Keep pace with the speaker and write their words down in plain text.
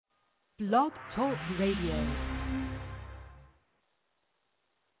Blog Talk Radio.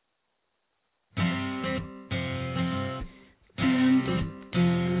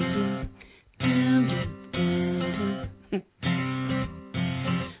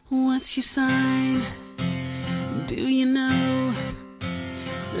 What's your sign? Do you know?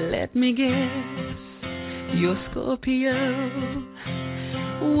 Let me guess. You're Scorpio.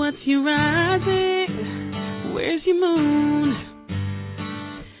 What's your rising? Where's your moon?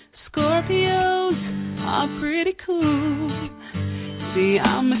 Scorpios are pretty cool. See,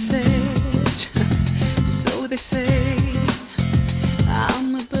 I'm a sage, so they say.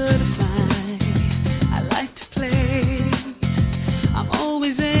 I'm a butterfly. I like to play. I'm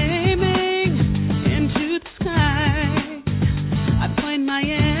always aiming into the sky. I point my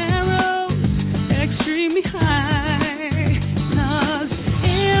arrows extremely high. 'Cause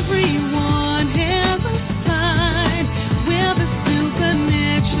everyone has a sign, whether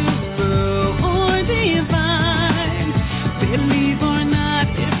supernatural or divine. Believe or not,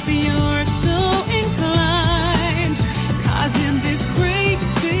 if you're so inclined. 'Cause in this great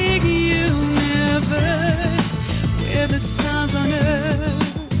big universe, we're the stars on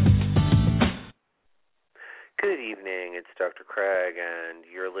earth. Good evening, it's Dr. Craig, and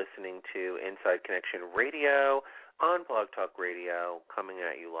you're listening to Inside Connection Radio on Blog Talk Radio, coming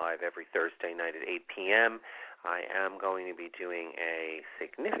at you live every Thursday night at 8 p.m. I am going to be doing a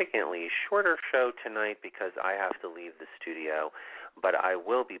significantly shorter show tonight because I have to leave the studio, but I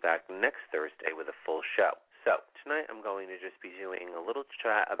will be back next Thursday with a full show. So tonight I'm going to just be doing a little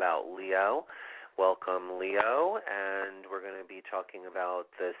chat about Leo. Welcome, Leo, and we're going to be talking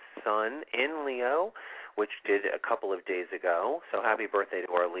about the sun in Leo, which did a couple of days ago. So happy birthday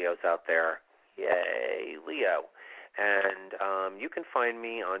to our Leos out there. Yay, Leo. And you can find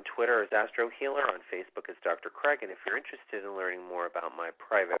me on Twitter as Astro Healer, on Facebook as Dr. Craig, and if you're interested in learning more about my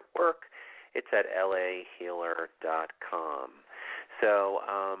private work, it's at lahealer.com. So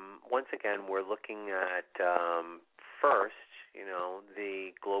once again, we're looking at first,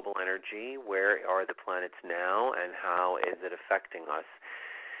 the global energy. Where are the planets now, and how is it affecting us?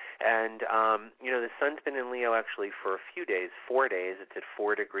 And, the sun's been in Leo actually for a few days, 4 days. It's at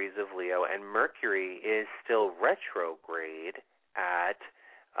 4 degrees of Leo, and Mercury is still retrograde at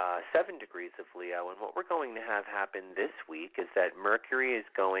 7 degrees of Leo. And what we're going to have happen this week is that Mercury is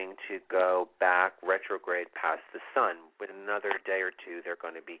going to go back retrograde past the sun. Within another day or two, they're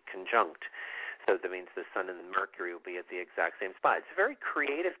going to be conjunct. So that means the sun and the Mercury will be at the exact same spot. It's a very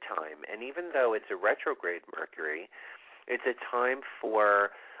creative time, and even though it's a retrograde Mercury, it's a time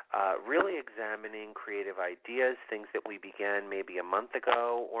for really examining creative ideas, things that we began maybe a month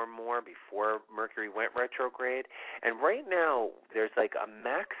ago or more before Mercury went retrograde. And right now, there's like a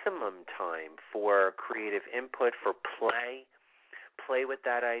maximum time for creative input, for play. Play with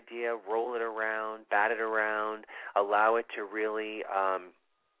that idea, roll it around, bat it around, allow it to really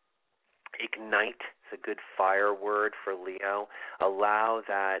ignite. It's a good fire word for Leo. Allow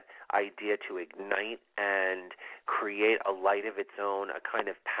that idea to ignite and create a light of its own, a kind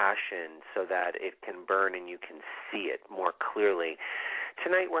of passion, so that it can burn and you can see it more clearly.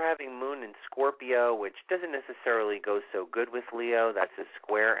 Tonight we're having Moon in Scorpio, which doesn't necessarily go so good with Leo. That's a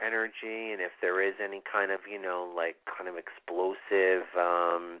square energy, and if there is any kind of, explosive,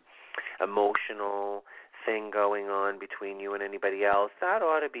 emotional thing going on between you and anybody else, that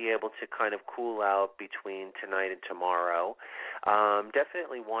ought to be able to kind of cool out between tonight and tomorrow.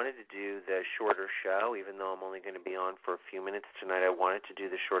 Definitely wanted to do the shorter show, even though I'm only going to be on for a few minutes tonight. I wanted to do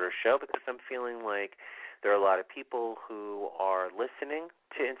the shorter show because I'm feeling like there are a lot of people who are listening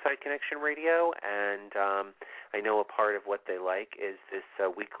to Inside Connection Radio, and I know a part of what they like is this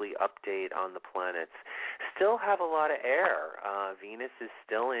weekly update on the planets. Still have a lot of air. Venus is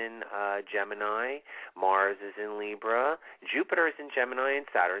still in Gemini. Mars is in Libra. Jupiter is in Gemini, and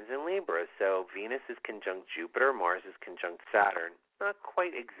Saturn's in Libra. So Venus is conjunct Jupiter. Mars is conjunct Saturn. Not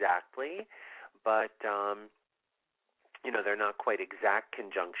quite exactly, but they're not quite exact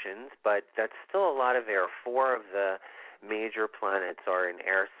conjunctions, but that's still a lot of air. 4 of the major planets are in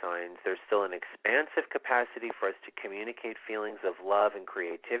air signs. There's still an expansive capacity for us to communicate feelings of love and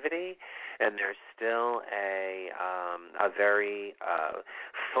creativity, and there's still a very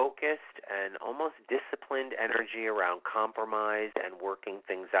focused and almost disciplined energy around compromise and working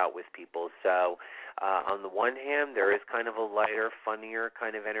things out with people. So on the one hand, there is kind of a lighter, funnier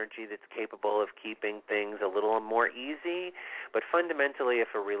kind of energy that's capable of keeping things a little more easy, but fundamentally,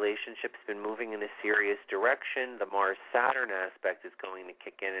 if a relationship's been moving in a serious direction, the Mars-Saturn aspect is going to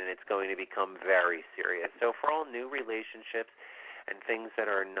kick in, and it's going to become very serious. So for all new relationships and things that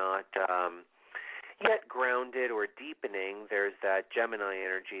are not yet grounded or deepening. There's that Gemini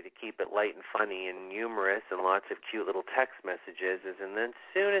energy to keep it light and funny and humorous and lots of cute little text messages. And then as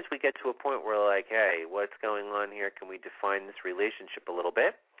soon as we get to a point where we're like, hey, what's going on here? Can we define this relationship a little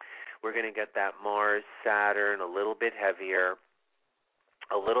bit? We're going to get that Mars, Saturn, a little bit heavier,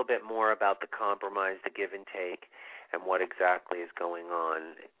 a little bit more about the compromise, the give and take, and what exactly is going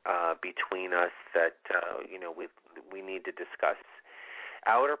on between us that we need to discuss.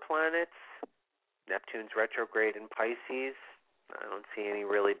 Outer planets, Neptune's retrograde in Pisces. I don't see any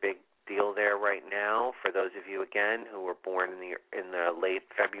really big deal there right now. For those of you, again, who were born in the late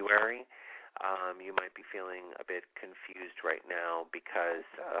February, you might be feeling a bit confused right now because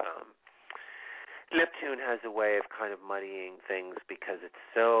Neptune has a way of kind of muddying things because it's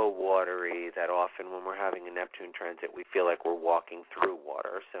so watery that often when we're having a Neptune transit, we feel like we're walking through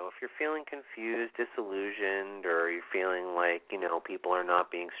water. So if you're feeling confused, disillusioned, or you're feeling like, people are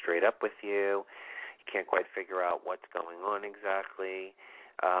not being straight up with you, you can't quite figure out what's going on exactly,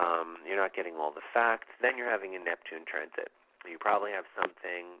 you're not getting all the facts, then you're having a Neptune transit. You probably have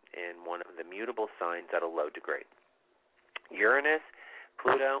something in one of the mutable signs at a low degree. Uranus,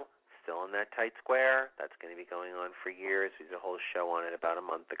 Pluto, still in that tight square. That's going to be going on for years. We did a whole show on it about a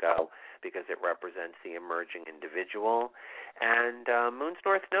month ago because it represents the emerging individual. And Moon's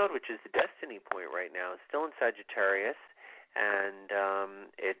North Node, which is the destiny point right now, is still in Sagittarius. And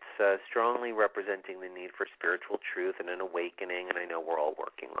it's strongly representing the need for spiritual truth and an awakening, and I know we're all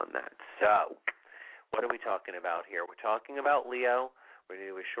working on that. So, what are we talking about here? We're talking about Leo. We're going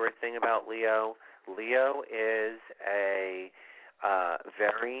to do a short thing about Leo. Leo is a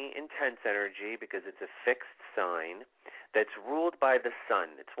very intense energy because it's a fixed sign that's ruled by the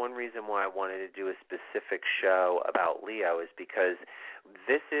sun. It's one reason why I wanted to do a specific show about Leo is because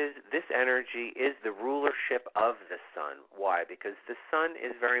this energy is the rulership of the sun. Why? Because the sun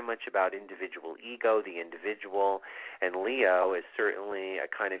is very much about individual ego, the individual, and Leo is certainly a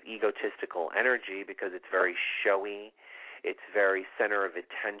kind of egotistical energy because it's very showy. It's very center of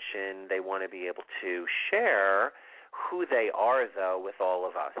attention. They want to be able to share who they are, though, with all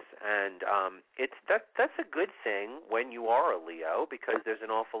of us. And that's a good thing when you are a Leo because there's an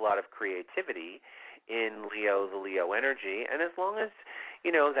awful lot of creativity in Leo, the Leo energy. And as long as,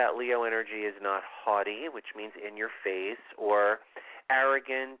 that Leo energy is not haughty, which means in your face, or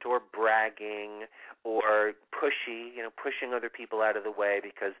arrogant or bragging or pushy, pushing other people out of the way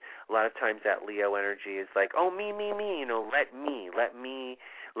because a lot of times that Leo energy is like, oh, me,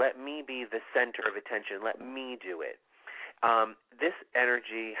 let me be the center of attention. Let me do it. This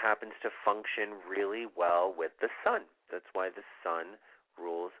energy happens to function really well with the sun. That's why the sun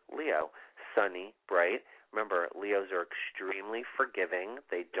rules Leo. Sunny, bright. Remember, Leos are extremely forgiving.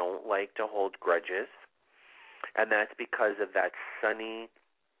 They don't like to hold grudges. And that's because of that sunny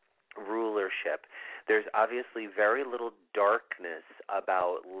rulership. There's obviously very little darkness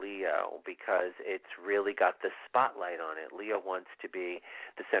about Leo because it's really got the spotlight on it. Leo wants to be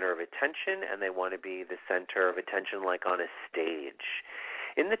the center of attention, and they want to be the center of attention like on a stage.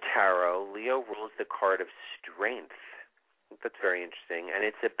 In the tarot, Leo rules the card of strength. That's very interesting. And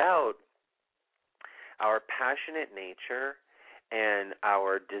it's about our passionate nature and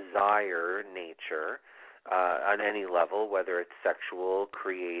our desire nature on any level, whether it's sexual,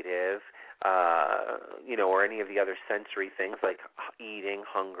 creative, or any of the other sensory things like eating,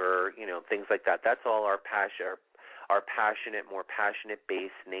 hunger, things like that. That's all our passion, our passionate, more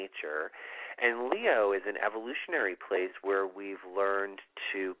passionate-based nature. And Leo is an evolutionary place where we've learned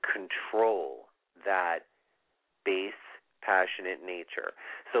to control that base passionate nature.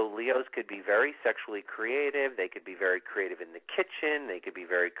 So Leos could be very sexually creative. They could be very creative in the kitchen. They could be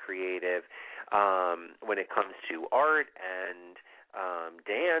very creative when it comes to art and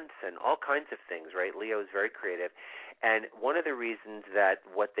dance and all kinds of things, right? Leo is very creative. And one of the reasons that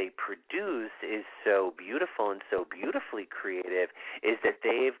what they produce is so beautiful and so beautifully creative is that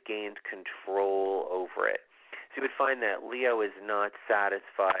they've gained control over it. So you would find that Leo is not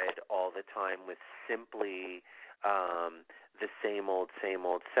satisfied all the time with simply the same old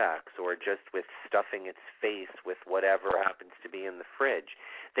sex or just with stuffing its face with whatever happens to be in the fridge.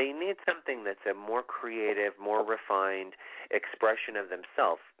 They need something that's a more creative, more refined expression of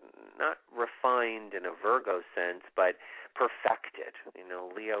themselves. Not refined in a Virgo sense, but perfected.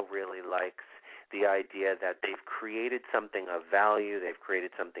 Leo really likes the idea that they've created something of value, they've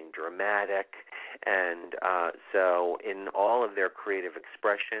created something dramatic, and so in all of their creative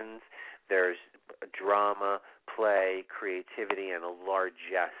expressions, there's drama, play, creativity, and a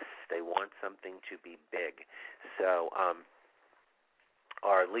largesse. They want something to be big. So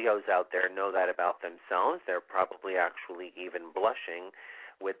our Leos out there know that about themselves. They're probably actually even blushing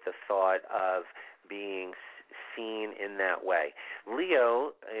with the thought of being seen in that way.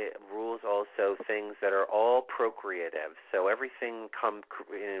 Leo rules also things that are all procreative, so everything comes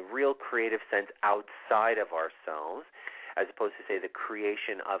in a real creative sense outside of ourselves, as opposed to, say, the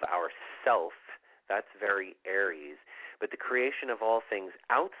creation of ourself. That's very Aries. But the creation of all things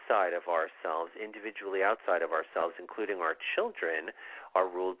outside of ourselves, individually outside of ourselves, including our children, are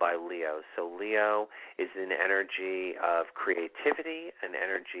ruled by Leo. So Leo is an energy of creativity, an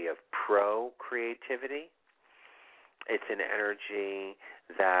energy of pro-creativity. It's an energy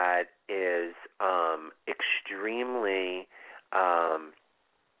that is extremely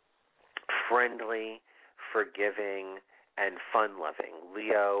friendly, forgiving, and fun-loving.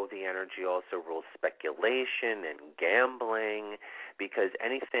 Leo, the energy also rules speculation and gambling, because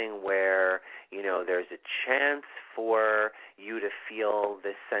anything where, there's a chance for you to feel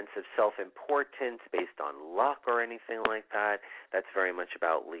this sense of self-importance based on luck or anything like that, that's very much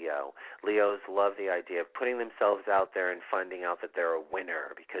about Leo. Leos love the idea of putting themselves out there and finding out that they're a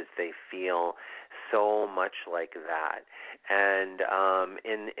winner because they feel so much like that. And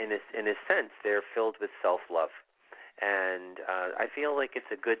in a sense, they're filled with self-love. And I feel like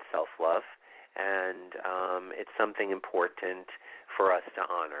it's a good self-love, and it's something important for us to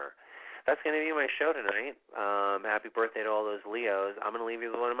honor. That's going to be my show tonight. Happy birthday to all those Leos. I'm going to leave you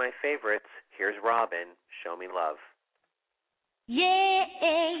with one of my favorites. Here's Robin, Show Me Love. Yeah,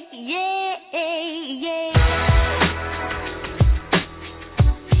 yeah, yeah.